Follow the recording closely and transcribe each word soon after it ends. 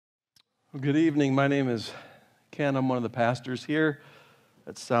Well, good evening. My name is Ken. I'm one of the pastors here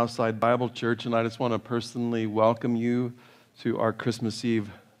at Southside Bible Church, and I just want to personally welcome you to our Christmas Eve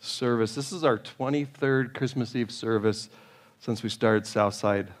service. This is our 23rd Christmas Eve service since we started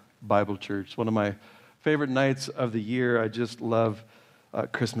Southside Bible Church. It's one of my favorite nights of the year. I just love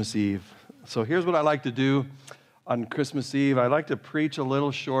Christmas Eve. So here's what I like to do on Christmas Eve. I like to preach a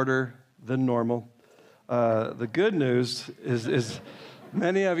little shorter than normal. The good news is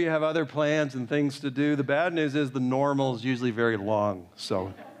many of you have other plans and things to do. The bad news is the normal is usually very long.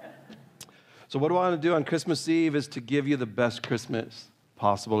 So what I want to do on Christmas Eve is to give you the best Christmas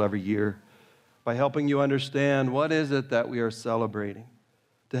possible every year by helping you understand what is it that we are celebrating,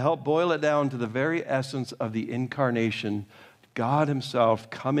 to help boil it down to the very essence of the incarnation, God himself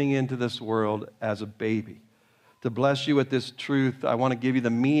coming into this world as a baby. To bless you with this truth, I want to give you the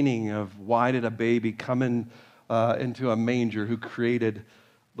meaning of why did a baby come into a manger who created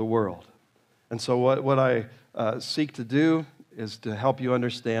the world. And so what I seek to do is to help you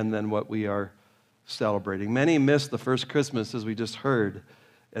understand then what we are celebrating. Many miss the first Christmas, as we just heard,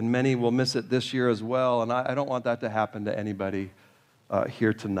 and many will miss it this year as well, and I don't want that to happen to anybody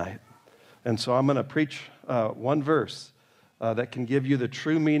here tonight. And so I'm going to preach one verse that can give you the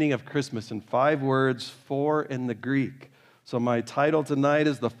true meaning of Christmas in 5 words, 4 in the Greek. So my title tonight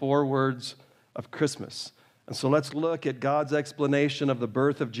is The 4 Words of Christmas. And so let's look at God's explanation of the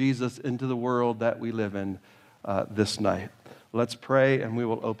birth of Jesus into the world that we live in this night. Let's pray, and we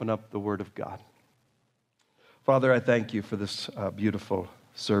will open up the Word of God. Father, I thank you for this beautiful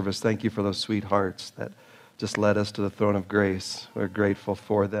service. Thank you for those sweet hearts that just led us to the throne of grace. We're grateful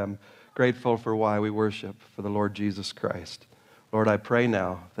for them, grateful for why we worship, for the Lord Jesus Christ. Lord, I pray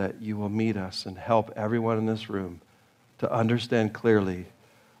now that you will meet us and help everyone in this room to understand clearly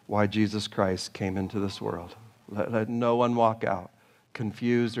why Jesus Christ came into this world. Let no one walk out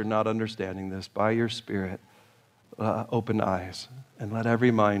confused or not understanding this. By your Spirit, open eyes, and let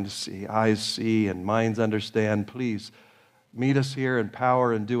every mind see, eyes see, and minds understand. Please meet us here in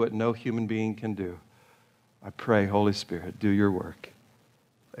power and do what no human being can do. I pray, Holy Spirit, do your work.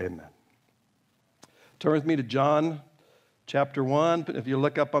 Amen. Turn with me to John chapter 1. If you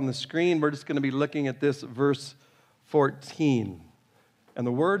look up on the screen, we're just going to be looking at this verse 14. And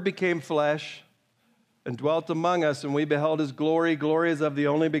the Word became flesh and dwelt among us, and we beheld his glory. Glory as of the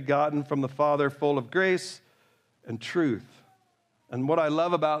only begotten from the Father, full of grace and truth. And what I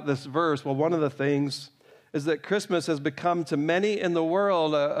love about this verse, well, one of the things is that Christmas has become to many in the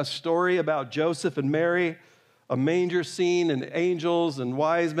world a story about Joseph and Mary, a manger scene and angels and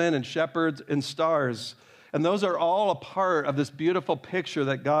wise men and shepherds and stars. And those are all a part of this beautiful picture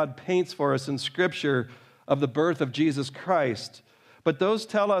that God paints for us in Scripture of the birth of Jesus Christ. But those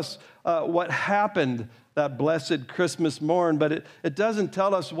tell us what happened that blessed Christmas morn, but it doesn't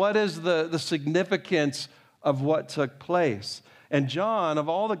tell us what is the significance of what took place. And John, of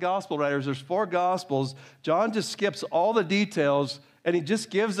all the gospel writers, there's 4 gospels, John just skips all the details, and he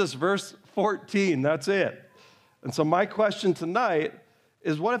just gives us verse 14. That's it. And so my question tonight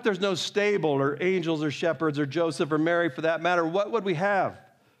is, what if there's no stable or angels or shepherds or Joseph or Mary for that matter? What would we have?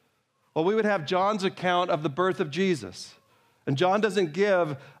 Well, we would have John's account of the birth of Jesus. And John doesn't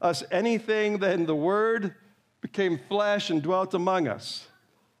give us anything than the Word became flesh and dwelt among us.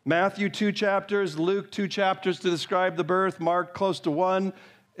 Matthew 2 chapters, Luke 2 chapters to describe the birth, Mark close to 1.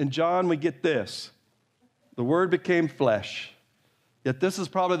 In John, we get this. The Word became flesh. Yet this is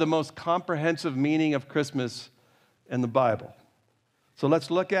probably the most comprehensive meaning of Christmas in the Bible. So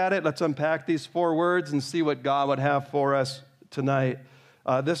let's look at it. Let's unpack these 4 words and see what God would have for us tonight.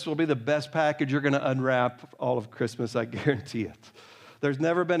 This will be the best package you're going to unwrap all of Christmas, I guarantee it. There's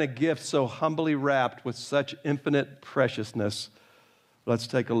never been a gift so humbly wrapped with such infinite preciousness. Let's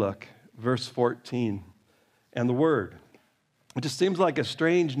take a look. Verse 14. And the Word. It just seems like a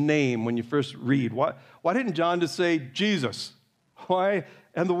strange name when you first read. Why didn't John just say Jesus? Why?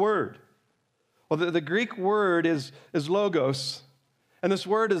 And the Word. Well, the Greek word is logos. And this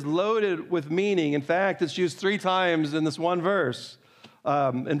word is loaded with meaning. In fact, it's used 3 times in this one verse.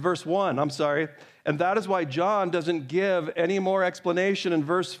 In verse 1, and that is why John doesn't give any more explanation in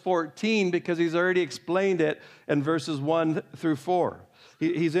verse 14, because he's already explained it in verses 1 through 4.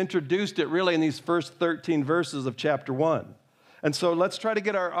 He's introduced it really in these first 13 verses of chapter 1. And so let's try to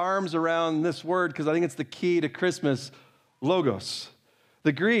get our arms around this word, because I think it's the key to Christmas, logos.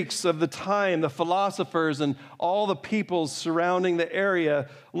 The Greeks of the time, the philosophers, and all the peoples surrounding the area,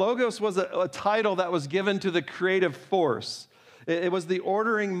 logos was a title that was given to the creative force. It was the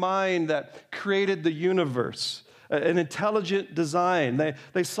ordering mind that created the universe, an intelligent design.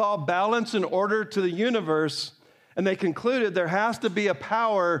 They saw balance and order to the universe, and they concluded there has to be a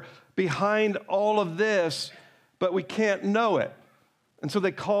power behind all of this, but we can't know it. And so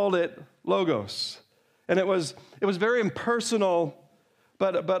they called it Logos. And it was very impersonal,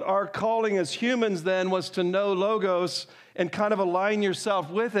 but our calling as humans then was to know Logos and kind of align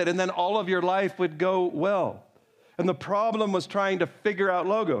yourself with it, and then all of your life would go well. And the problem was trying to figure out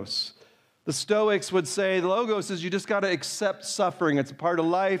Logos. The Stoics would say Logos is you just got to accept suffering. It's a part of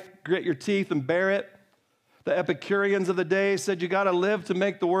life. Grit your teeth and bear it. The Epicureans of the day said you got to live to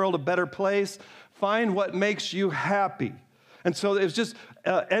make the world a better place. Find what makes you happy. And so it was just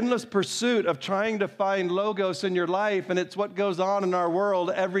an endless pursuit of trying to find Logos in your life, and it's what goes on in our world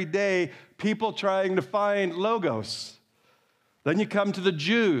every day, people trying to find Logos. Then you come to the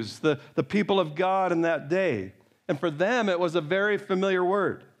Jews, the people of God in that day. And for them, it was a very familiar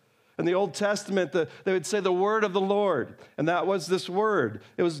word. In the Old Testament, they would say the word of the Lord, and that was this word.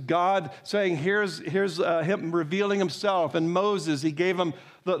 It was God saying, here's him revealing himself. And Moses, he gave him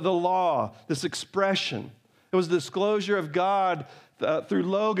the law, this expression. It was the disclosure of God through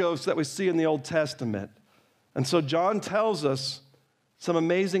Logos that we see in the Old Testament. And so John tells us some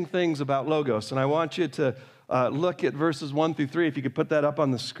amazing things about Logos. And I want you to look at verses 1 through 3, if you could put that up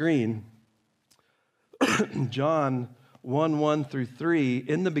on the screen. John 1 through 3.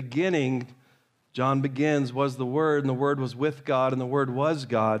 In the beginning, John begins, was the Word, and the Word was with God, and the Word was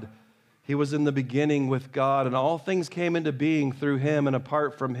God. He was in the beginning with God, and all things came into being through him, and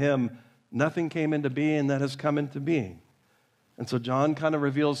apart from him, nothing came into being that has come into being. And so John kind of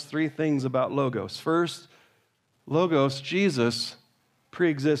reveals three things about Logos. First, Logos, Jesus,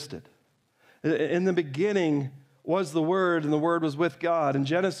 pre-existed. In the beginning was the Word, and the Word was with God. In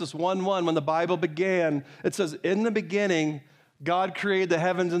Genesis 1:1, when the Bible began, it says, in the beginning, God created the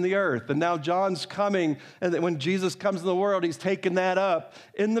heavens and the earth. And now John's coming, and when Jesus comes in the world, he's taken that up.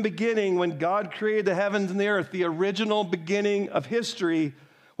 In the beginning, when God created the heavens and the earth, the original beginning of history,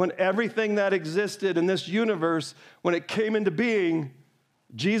 when everything that existed in this universe, when it came into being,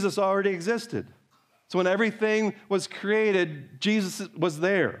 Jesus already existed. So when everything was created, Jesus was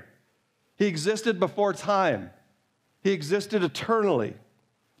there. He existed before time. He existed eternally.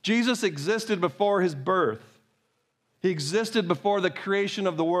 Jesus existed before his birth. He existed before the creation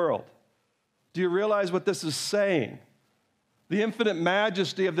of the world. Do you realize what this is saying? The infinite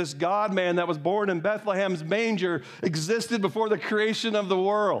majesty of this God-man that was born in Bethlehem's manger existed before the creation of the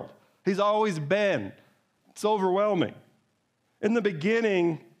world. He's always been. It's overwhelming. In the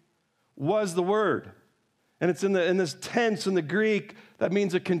beginning was the Word. And it's in this tense in the Greek that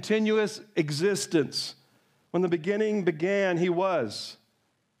means a continuous existence. When the beginning began, he was.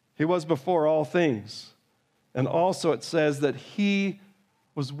 He was before all things. And also it says that he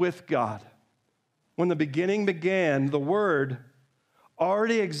was with God. When the beginning began, the Word,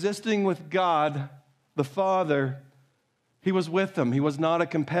 already existing with God, the Father, he was with him. He was not a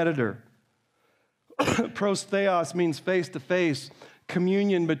competitor. Prostheos means face-to-face,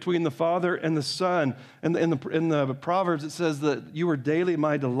 communion between the Father and the Son. And in the Proverbs, it says that you were daily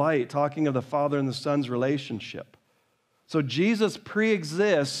my delight, talking of the Father and the Son's relationship. So Jesus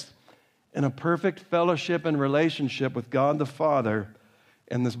pre-exists in a perfect fellowship and relationship with God the Father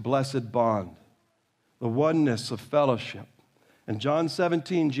in this blessed bond, the oneness of fellowship. In John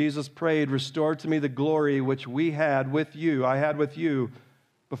 17, Jesus prayed, restore to me the glory which we had with you, I had with you,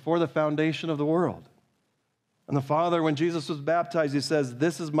 before the foundation of the world. And the Father, when Jesus was baptized, he says,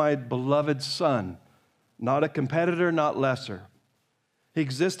 this is my beloved Son, not a competitor, not lesser. He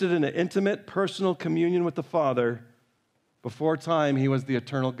existed in an intimate, personal communion with the Father. Before time, he was the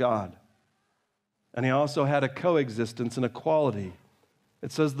eternal God. And he also had a coexistence and equality.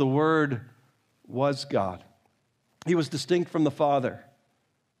 It says the Word was God. He was distinct from the Father,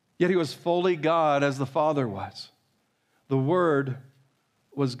 yet he was fully God as the Father was. The Word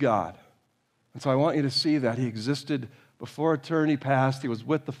was God. And so I want you to see that. He existed before eternity past. He was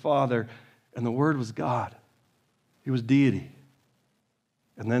with the Father, and the Word was God. He was deity.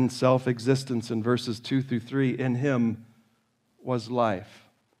 And then self-existence in verses 2 through 3, in him was life.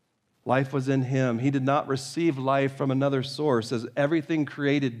 Life was in him. He did not receive life from another source, as everything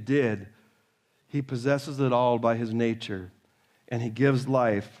created did. He possesses it all by his nature, and he gives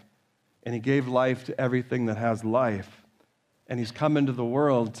life, and he gave life to everything that has life. And he's come into the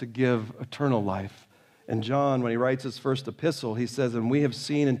world to give eternal life. And John, when he writes his first epistle, he says, and we have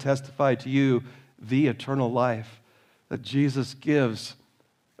seen and testified to you the eternal life, that Jesus gives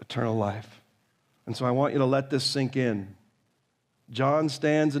eternal life. And so I want you to let this sink in. John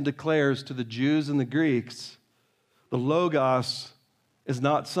stands and declares to the Jews and the Greeks, the Logos is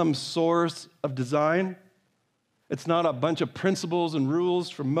not some source of design. It's not a bunch of principles and rules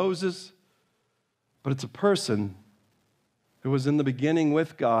from Moses, but it's a person. who was in the beginning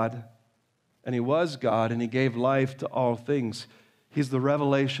with God, and he was God, and he gave life to all things. He's the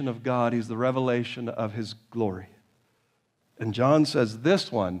revelation of God. He's the revelation of his glory. And John says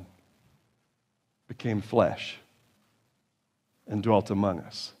this one became flesh and dwelt among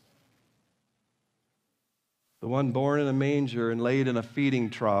us. The one born in a manger and laid in a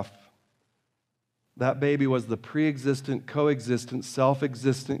feeding trough, that baby was the pre-existent, coexistent,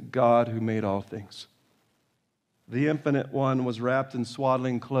 self-existent God who made all things. The infinite one was wrapped in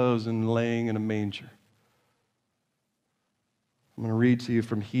swaddling clothes and laying in a manger. I'm going to read to you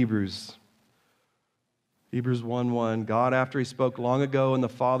from Hebrews 1:1. God, after he spoke long ago in the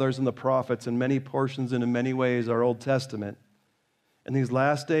fathers and the prophets in many portions and in many ways, our Old Testament, in these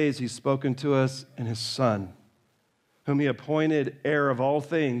last days he's spoken to us in his Son, whom he appointed heir of all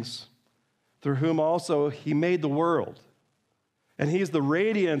things, through whom also he made the world. And he's the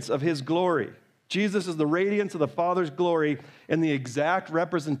radiance of his glory. Jesus is the radiance of the Father's glory and the exact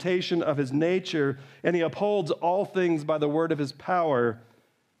representation of his nature, and he upholds all things by the word of his power.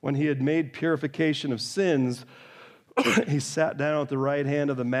 When he had made purification of sins, he sat down at the right hand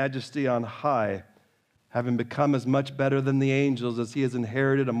of the Majesty on high, having become as much better than the angels as he has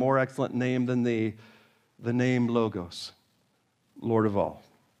inherited a more excellent name than the name Logos, Lord of all.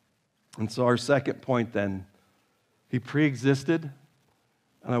 And so our second point then, he pre-existed.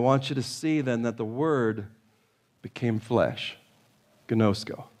 And I want you to see then that the Word became flesh,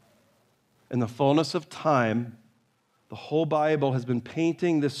 gnosko. In the fullness of time, the whole Bible has been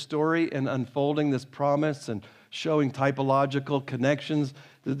painting this story and unfolding this promise and showing typological connections.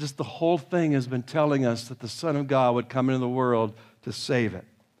 Just the whole thing has been telling us that the Son of God would come into the world to save it.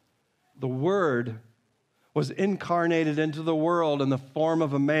 The Word was incarnated into the world in the form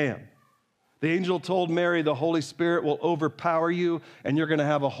of a man. The angel told Mary, the Holy Spirit will overpower you, and you're going to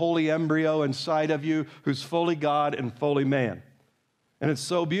have a holy embryo inside of you who's fully God and fully man. And it's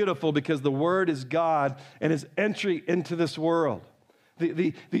so beautiful because the Word is God and his entry into this world.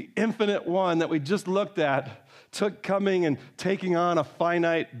 The infinite one that we just looked at took coming and taking on a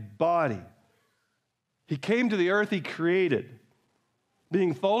finite body. He came to the earth he created,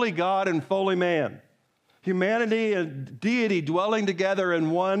 being fully God and fully man. Humanity and deity dwelling together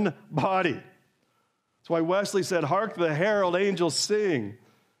in one body. That's why Wesley said, "Hark the herald angels sing.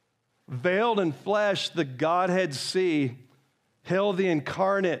 Veiled in flesh, the Godhead see. Hail the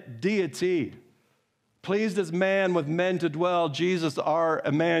incarnate deity. Pleased as man with men to dwell, Jesus our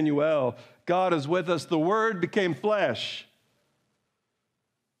Emmanuel. God is with us. The Word became flesh."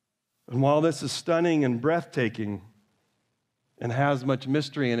 And while this is stunning and breathtaking and has much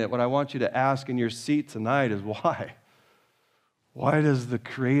mystery in it, what I want you to ask in your seat tonight is why? Why does the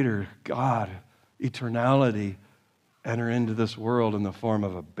Creator, God, eternality, enter into this world in the form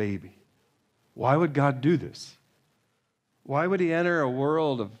of a baby? Why would God do this? Why would he enter a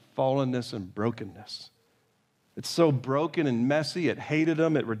world of fallenness and brokenness? It's so broken and messy, it hated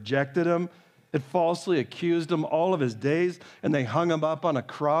him, it rejected him, it falsely accused him all of his days, and they hung him up on a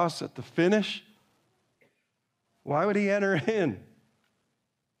cross at the finish. Why would he enter in?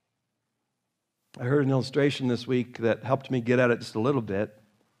 I heard an illustration this week that helped me get at it just a little bit.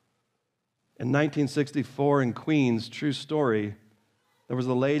 In 1964 in Queens, true story, there was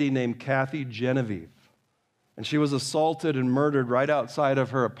a lady named Kathy Genevieve, and she was assaulted and murdered right outside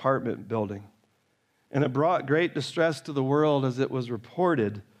of her apartment building. And it brought great distress to the world as it was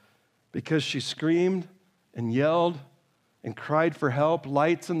reported because she screamed and yelled and cried for help.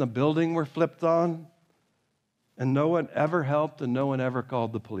 Lights in the building were flipped on, and no one ever helped and no one ever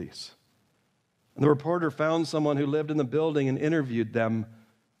called the police. And the reporter found someone who lived in the building and interviewed them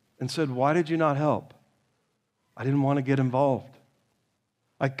and said, "Why did you not help?" "I didn't want to get involved.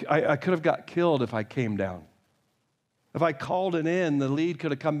 I could have got killed if I came down. If I called it in, the lead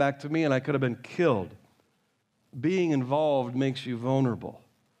could have come back to me and I could have been killed. Being involved makes you vulnerable."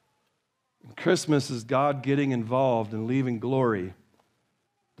 And Christmas is God getting involved and leaving glory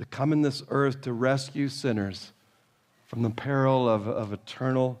to come in this earth to rescue sinners from the peril of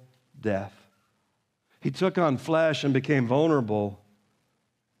eternal death. He took on flesh and became vulnerable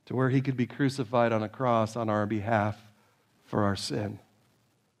to where he could be crucified on a cross on our behalf for our sin.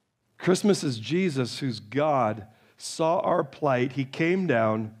 Christmas is Jesus, who's God, saw our plight. He came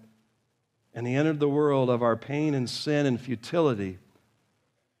down and he entered the world of our pain and sin and futility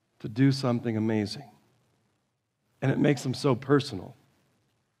to do something amazing. And it makes him so personal.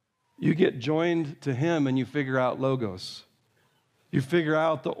 You get joined to him and you figure out Logos. You figure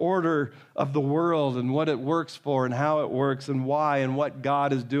out the order of the world and what it works for and how it works and why and what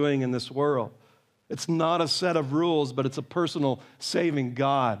God is doing in this world. It's not a set of rules, but it's a personal saving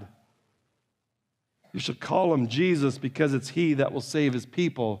God. You shall call him Jesus because it's he that will save his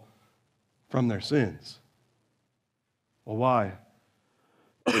people from their sins. Well, why?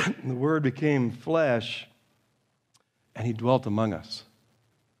 The Word became flesh and he dwelt among us.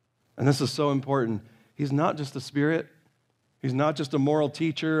 And this is so important. He's not just a spirit. He's not just a moral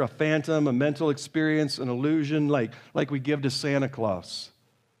teacher, a phantom, a mental experience, an illusion like we give to Santa Claus.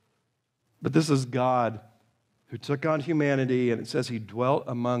 But this is God who took on humanity, and it says he dwelt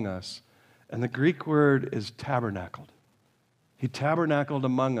among us. And the Greek word is tabernacled. He tabernacled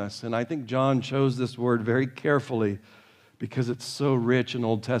among us. And I think John chose this word very carefully because it's so rich in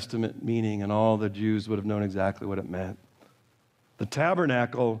Old Testament meaning, and all the Jews would have known exactly what it meant. The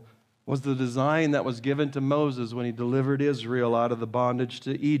tabernacle was the design that was given to Moses when he delivered Israel out of the bondage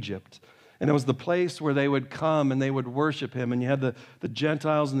to Egypt. And it was the place where they would come and they would worship him. And you had the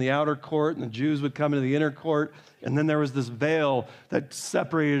Gentiles in the outer court, and the Jews would come into the inner court. And then there was this veil that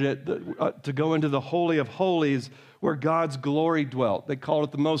separated it to go into the Holy of Holies where God's glory dwelt. They called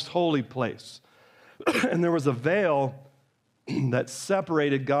it the most holy place. And there was a veil that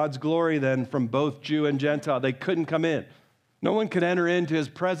separated God's glory then from both Jew and Gentile. They couldn't come in. No one could enter into his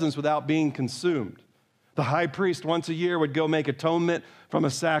presence without being consumed. The high priest once a year would go make atonement from a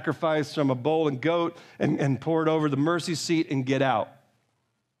sacrifice from a bull and goat and pour it over the mercy seat and get out.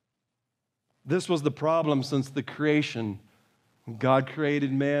 This was the problem since the creation. God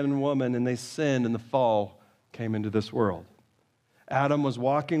created man and woman, and they sinned, and the fall came into this world. Adam was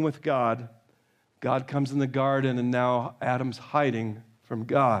walking with God. God comes in the garden, and now Adam's hiding from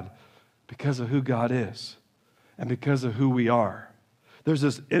God because of who God is and because of who we are. There's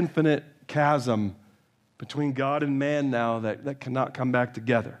this infinite chasm between God and man now that cannot come back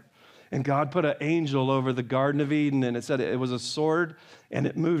together. And God put an angel over the Garden of Eden, and it said it was a sword, and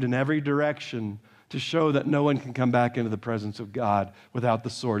it moved in every direction to show that no one can come back into the presence of God without the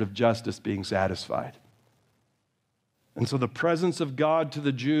sword of justice being satisfied. And so the presence of God to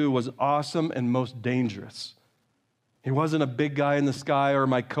the Jew was awesome and most dangerous. He wasn't a big guy in the sky or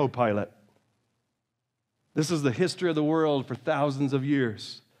my co-pilot. This is the history of the world for thousands of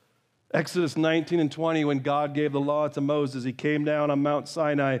years. Exodus 19 and 20, when God gave the law to Moses, he came down on Mount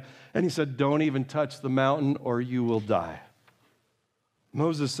Sinai and he said, "Don't even touch the mountain or you will die."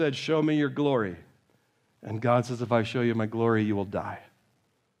 Moses said, "Show me your glory." And God says, "If I show you my glory, you will die."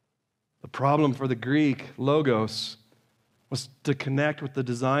 The problem for the Greek, logos, was to connect with the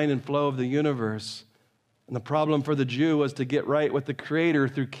design and flow of the universe. And the problem for the Jew was to get right with the Creator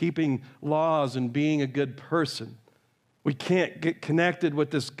through keeping laws and being a good person. We can't get connected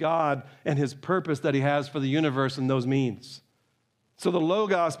with this God and his purpose that he has for the universe in those means. So the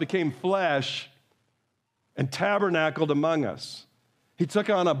Logos became flesh and tabernacled among us. He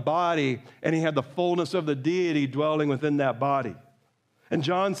took on a body, and he had the fullness of the deity dwelling within that body. And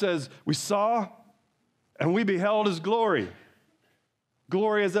John says, we saw and we beheld his glory.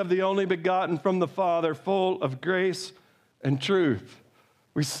 Glory as of the only begotten from the Father, full of grace and truth.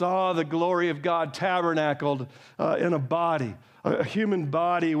 We saw the glory of God tabernacled in a body, a human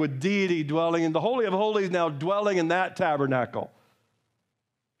body with deity dwelling in the Holy of Holies, now dwelling in that tabernacle.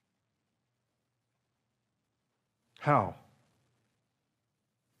 How?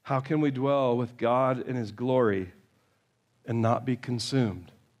 How can we dwell with God in his glory and not be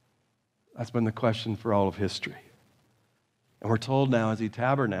consumed? That's been the question for all of history. And we're told now as he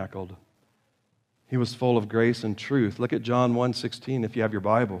tabernacled, he was full of grace and truth. Look at John 1:16 if you have your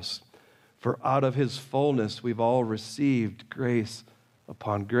Bibles. For out of his fullness we've all received grace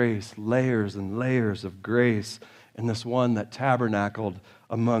upon grace, layers and layers of grace in this one that tabernacled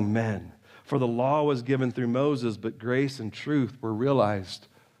among men. For the law was given through Moses, but grace and truth were realized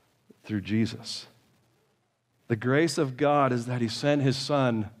through Jesus. The grace of God is that he sent his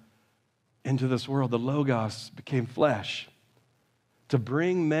Son into this world. The Logos became flesh to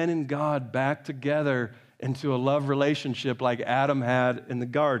bring men and God back together into a love relationship like Adam had in the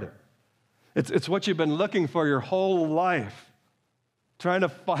garden. It's what you've been looking for your whole life, trying to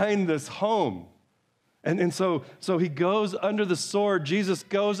find this home. And so he goes under the sword. Jesus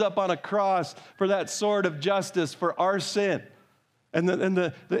goes up on a cross for that sword of justice for our sin. And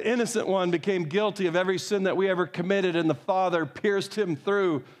the innocent one became guilty of every sin that we ever committed, and the Father pierced him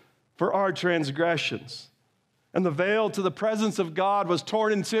through for our transgressions. And the veil to the presence of God was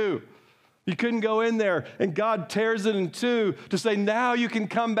torn in two. You couldn't go in there, and God tears it in two to say, now you can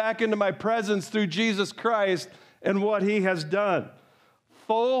come back into my presence through Jesus Christ and what he has done.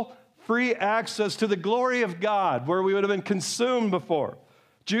 Full, free access to the glory of God where we would have been consumed before.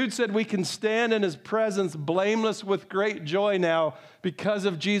 Jude said we can stand in his presence blameless with great joy now because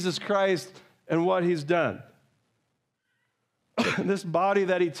of Jesus Christ and what he's done. This body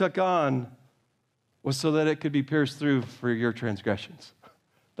that he took on was so that it could be pierced through for your transgressions.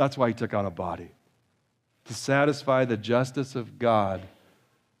 That's why he took on a body, to satisfy the justice of God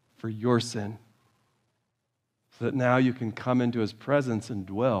for your sin, so that now you can come into his presence and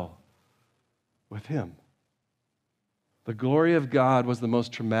dwell with him. The glory of God was the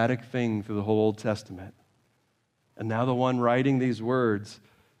most traumatic thing through the whole Old Testament. And now the one writing these words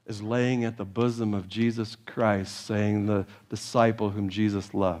is laying at the bosom of Jesus Christ, saying the disciple whom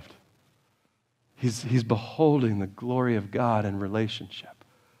Jesus loved. He's beholding the glory of God in relationship.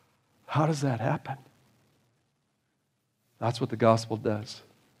 How does that happen? That's what the gospel does.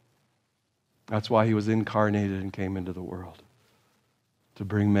 That's why he was incarnated and came into the world, to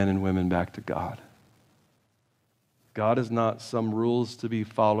bring men and women back to God. God is not some rules to be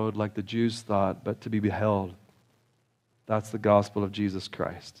followed like the Jews thought, but to be beheld. That's the gospel of Jesus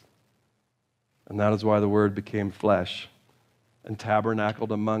Christ. And that is why the Word became flesh and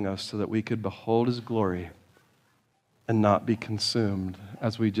tabernacled among us, so that we could behold his glory and not be consumed.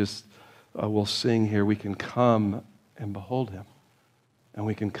 As we just will sing here, we can come and behold him. And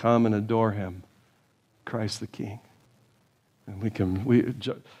we can come and adore him, Christ the King. And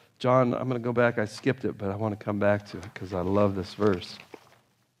John, I'm going to go back. I skipped it, but I want to come back to it because I love this verse.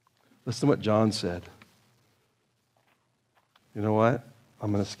 Listen to what John said. You know what?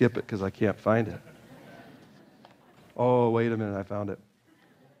 I'm going to skip it because I can't find it. Oh, wait a minute. I found it.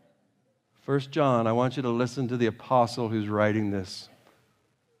 1 John, I want you to listen to the apostle who's writing this.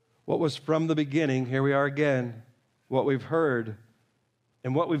 What was from the beginning, here we are again, what we've heard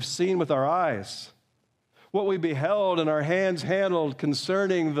and what we've seen with our eyes, what we beheld and our hands handled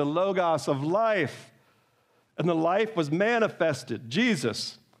concerning the Logos of life. And the life was manifested,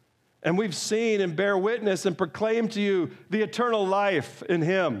 Jesus. And we've seen and bear witness and proclaim to you the eternal life in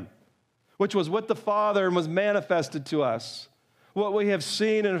him, which was with the Father and was manifested to us. What we have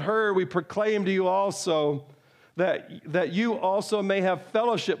seen and heard, we proclaim to you also, that you also may have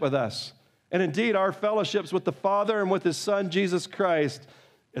fellowship with us. And indeed, our fellowship's with the Father and with his Son, Jesus Christ.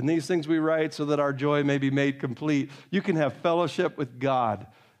 And these things we write so that our joy may be made complete. You can have fellowship with God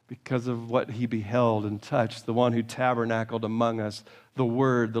because of what he beheld and touched, the one who tabernacled among us, the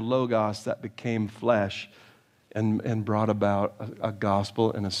Word, the Logos that became flesh and brought about a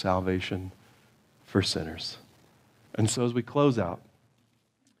gospel and a salvation for sinners. And so as we close out,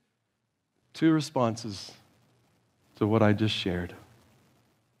 two responses to what I just shared.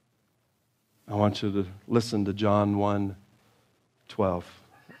 I want you to listen to John 1:12.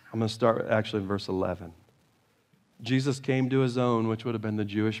 I'm going to start actually in verse 11. Jesus came to his own, which would have been the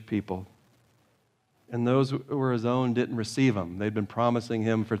Jewish people. And those who were his own didn't receive him. They'd been promising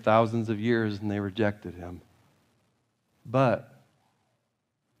him for thousands of years, and they rejected him. But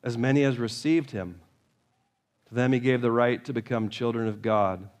as many as received him, to them he gave the right to become children of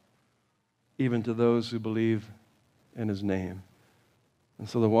God, even to those who believe in his name. And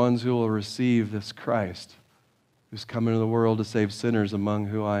so the ones who will receive this Christ, who's come into the world to save sinners, among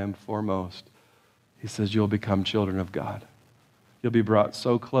whom I am foremost, he says you'll become children of God. You'll be brought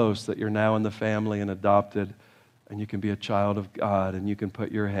so close that you're now in the family and adopted, and you can be a child of God, and you can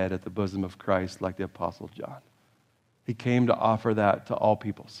put your head at the bosom of Christ like the Apostle John. He came to offer that to all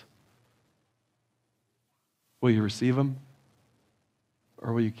peoples. Will you receive him?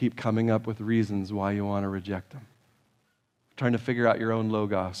 Or will you keep coming up with reasons why you want to reject him? Trying to figure out your own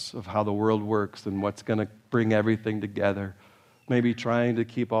logos of how the world works and what's going to bring everything together. Maybe trying to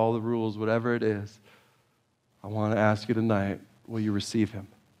keep all the rules, whatever it is. I want to ask you tonight, will you receive him?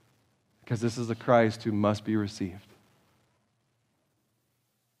 Because this is a Christ who must be received.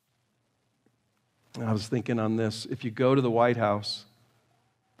 And I was thinking on this, if you go to the White House,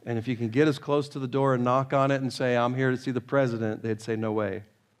 and if you can get as close to the door and knock on it and say, I'm here to see the president, they'd say, no way.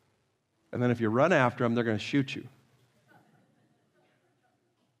 And then if you run after him, they're going to shoot you.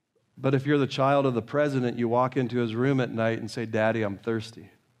 But if you're the child of the president, you walk into his room at night and say, Daddy, I'm thirsty.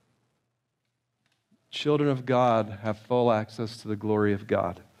 Children of God have full access to the glory of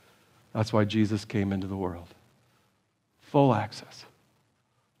God. That's why Jesus came into the world. Full access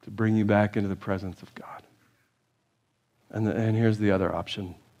to bring you back into the presence of God. And here's the other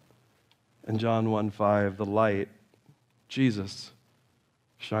option. In John 1:5, the light, Jesus,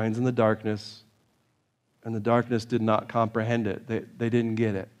 shines in the darkness, and the darkness did not comprehend it. They didn't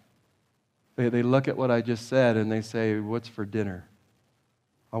get it. They look at what I just said and they say, what's for dinner?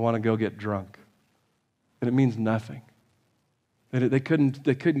 I want to go get drunk. And it means nothing. They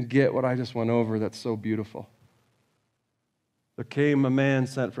couldn't get what I just went over that's so beautiful. There came a man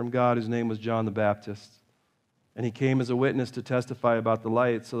sent from God whose name was John the Baptist. And he came as a witness to testify about the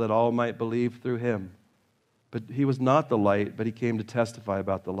light so that all might believe through him. But he was not the light, but he came to testify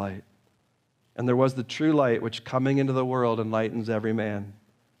about the light. And there was the true light, which coming into the world enlightens every man.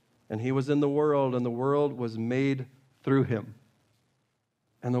 And he was in the world, and the world was made through him.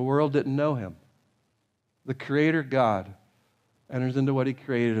 And the world didn't know him. The Creator God enters into what he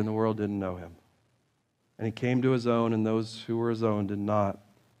created, and the world didn't know him. And he came to his own, and those who were his own did not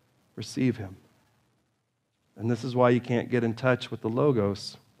receive him. And this is why you can't get in touch with the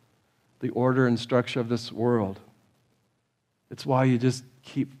Logos, the order and structure of this world. It's why you just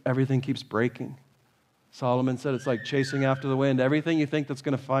everything keeps breaking. Solomon said it's like chasing after the wind. Everything you think that's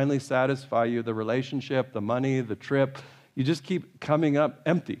going to finally satisfy you, the relationship, the money, the trip, you just keep coming up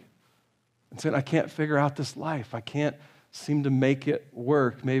empty and saying, I can't figure out this life. I can't seem to make it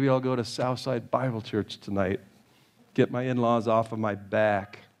work. Maybe I'll go to Southside Bible Church tonight, get my in-laws off of my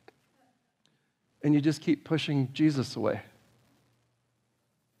back. And you just keep pushing Jesus away.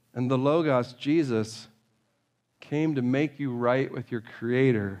 And the Logos, Jesus, came to make you right with your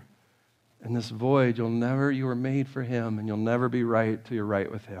Creator. In this void, you were made for him, and you'll never be right till you're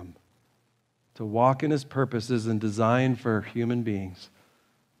right with him. To walk in his purposes and design for human beings,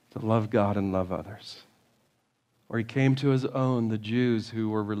 to love God and love others. Or he came to his own, the Jews who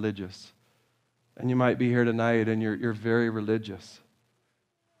were religious. And you might be here tonight and you're very religious.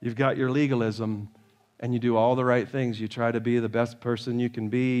 You've got your legalism and you do all the right things. You try to be the best person you can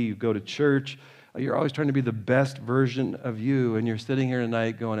be. You go to church. You're always trying to be the best version of you, and you're sitting here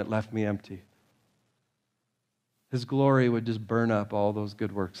tonight going, it left me empty. His glory would just burn up all those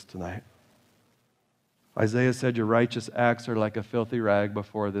good works tonight. Isaiah said, your righteous acts are like a filthy rag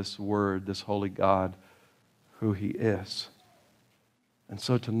before this word, this holy God, who he is. And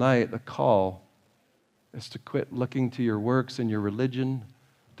so tonight, the call is to quit looking to your works and your religion,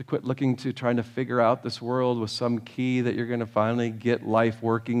 to quit looking to trying to figure out this world with some key that you're going to finally get life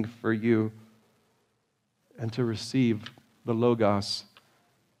working for you, and to receive the Logos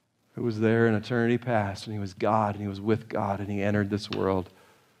who was there in eternity past, and he was God, and he was with God, and he entered this world,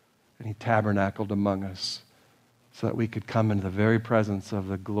 and he tabernacled among us so that we could come into the very presence of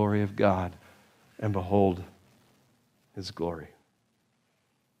the glory of God and behold his glory.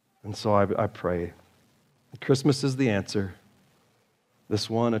 And so I pray, Christmas is the answer. This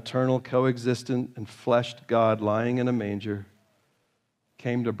one eternal, coexistent, and fleshed God lying in a manger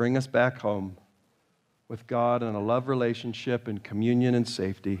came to bring us back home with God in a love relationship and communion and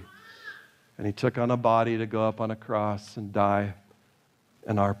safety. And he took on a body to go up on a cross and die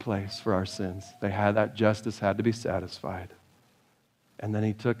in our place for our sins. That justice had to be satisfied. And then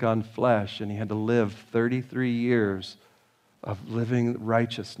he took on flesh and he had to live 33 years of living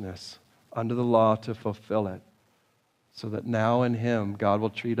righteousness under the law to fulfill it. So that now in him, God will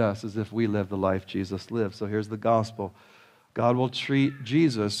treat us as if we live the life Jesus lived. So here's the gospel. God will treat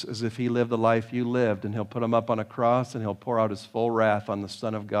Jesus as if he lived the life you lived, and he'll put him up on a cross, and he'll pour out his full wrath on the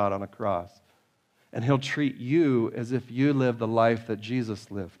Son of God on a cross. And he'll treat you as if you lived the life that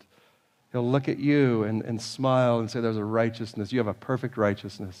Jesus lived. He'll look at you and smile and say, there's a righteousness. You have a perfect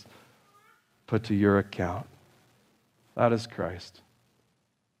righteousness put to your account. That is Christ.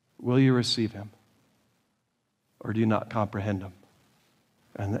 Will you receive him? Or do you not comprehend him?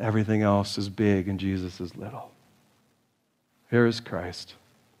 And everything else is big and Jesus is little. Here is Christ.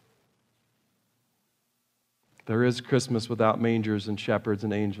 There is Christmas without mangers and shepherds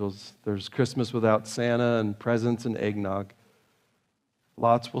and angels. There's Christmas without Santa and presents and eggnog.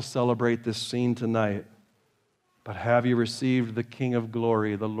 Lots will celebrate this scene tonight. But have you received the King of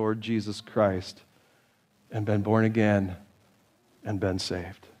glory, the Lord Jesus Christ, and been born again and been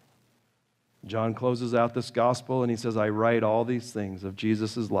saved? John closes out this gospel and he says, I write all these things of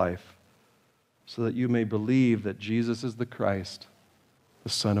Jesus' life so that you may believe that Jesus is the Christ, the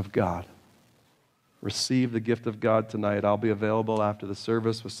Son of God. Receive the gift of God tonight. I'll be available after the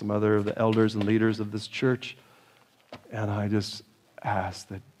service with some other of the elders and leaders of this church. And I just ask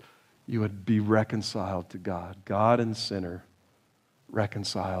that you would be reconciled to God. God and sinner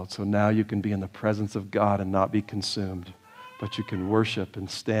reconciled. So now you can be in the presence of God and not be consumed, but you can worship and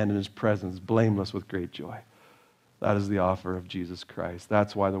stand in his presence blameless with great joy. That is the offer of Jesus Christ.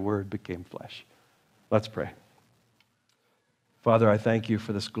 That's why the Word became flesh. Let's pray. Father, I thank you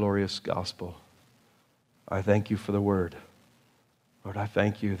for this glorious gospel. I thank you for the Word. Lord, I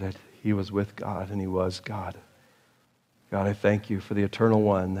thank you that he was with God and he was God. God, I thank you for the eternal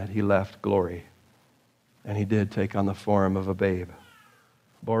one, that he left glory and he did take on the form of a babe,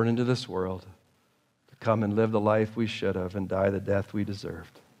 born into this world, to come and live the life we should have and die the death we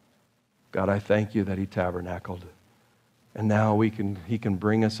deserved. God, I thank you that he tabernacled. And now he can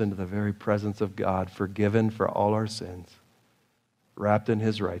bring us into the very presence of God, forgiven for all our sins, wrapped in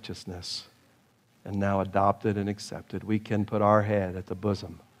his righteousness, and now adopted and accepted. We can put our head at the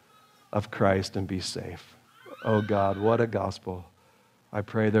bosom of Christ and be safe. Oh God, what a gospel. I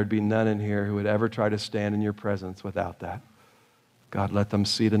pray there'd be none in here who would ever try to stand in your presence without that. God, let them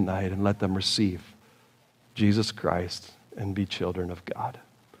see tonight and let them receive Jesus Christ and be children of God.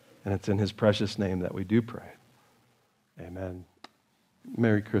 And it's in his precious name that we do pray. Amen.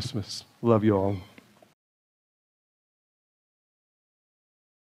 Merry Christmas. Love you all.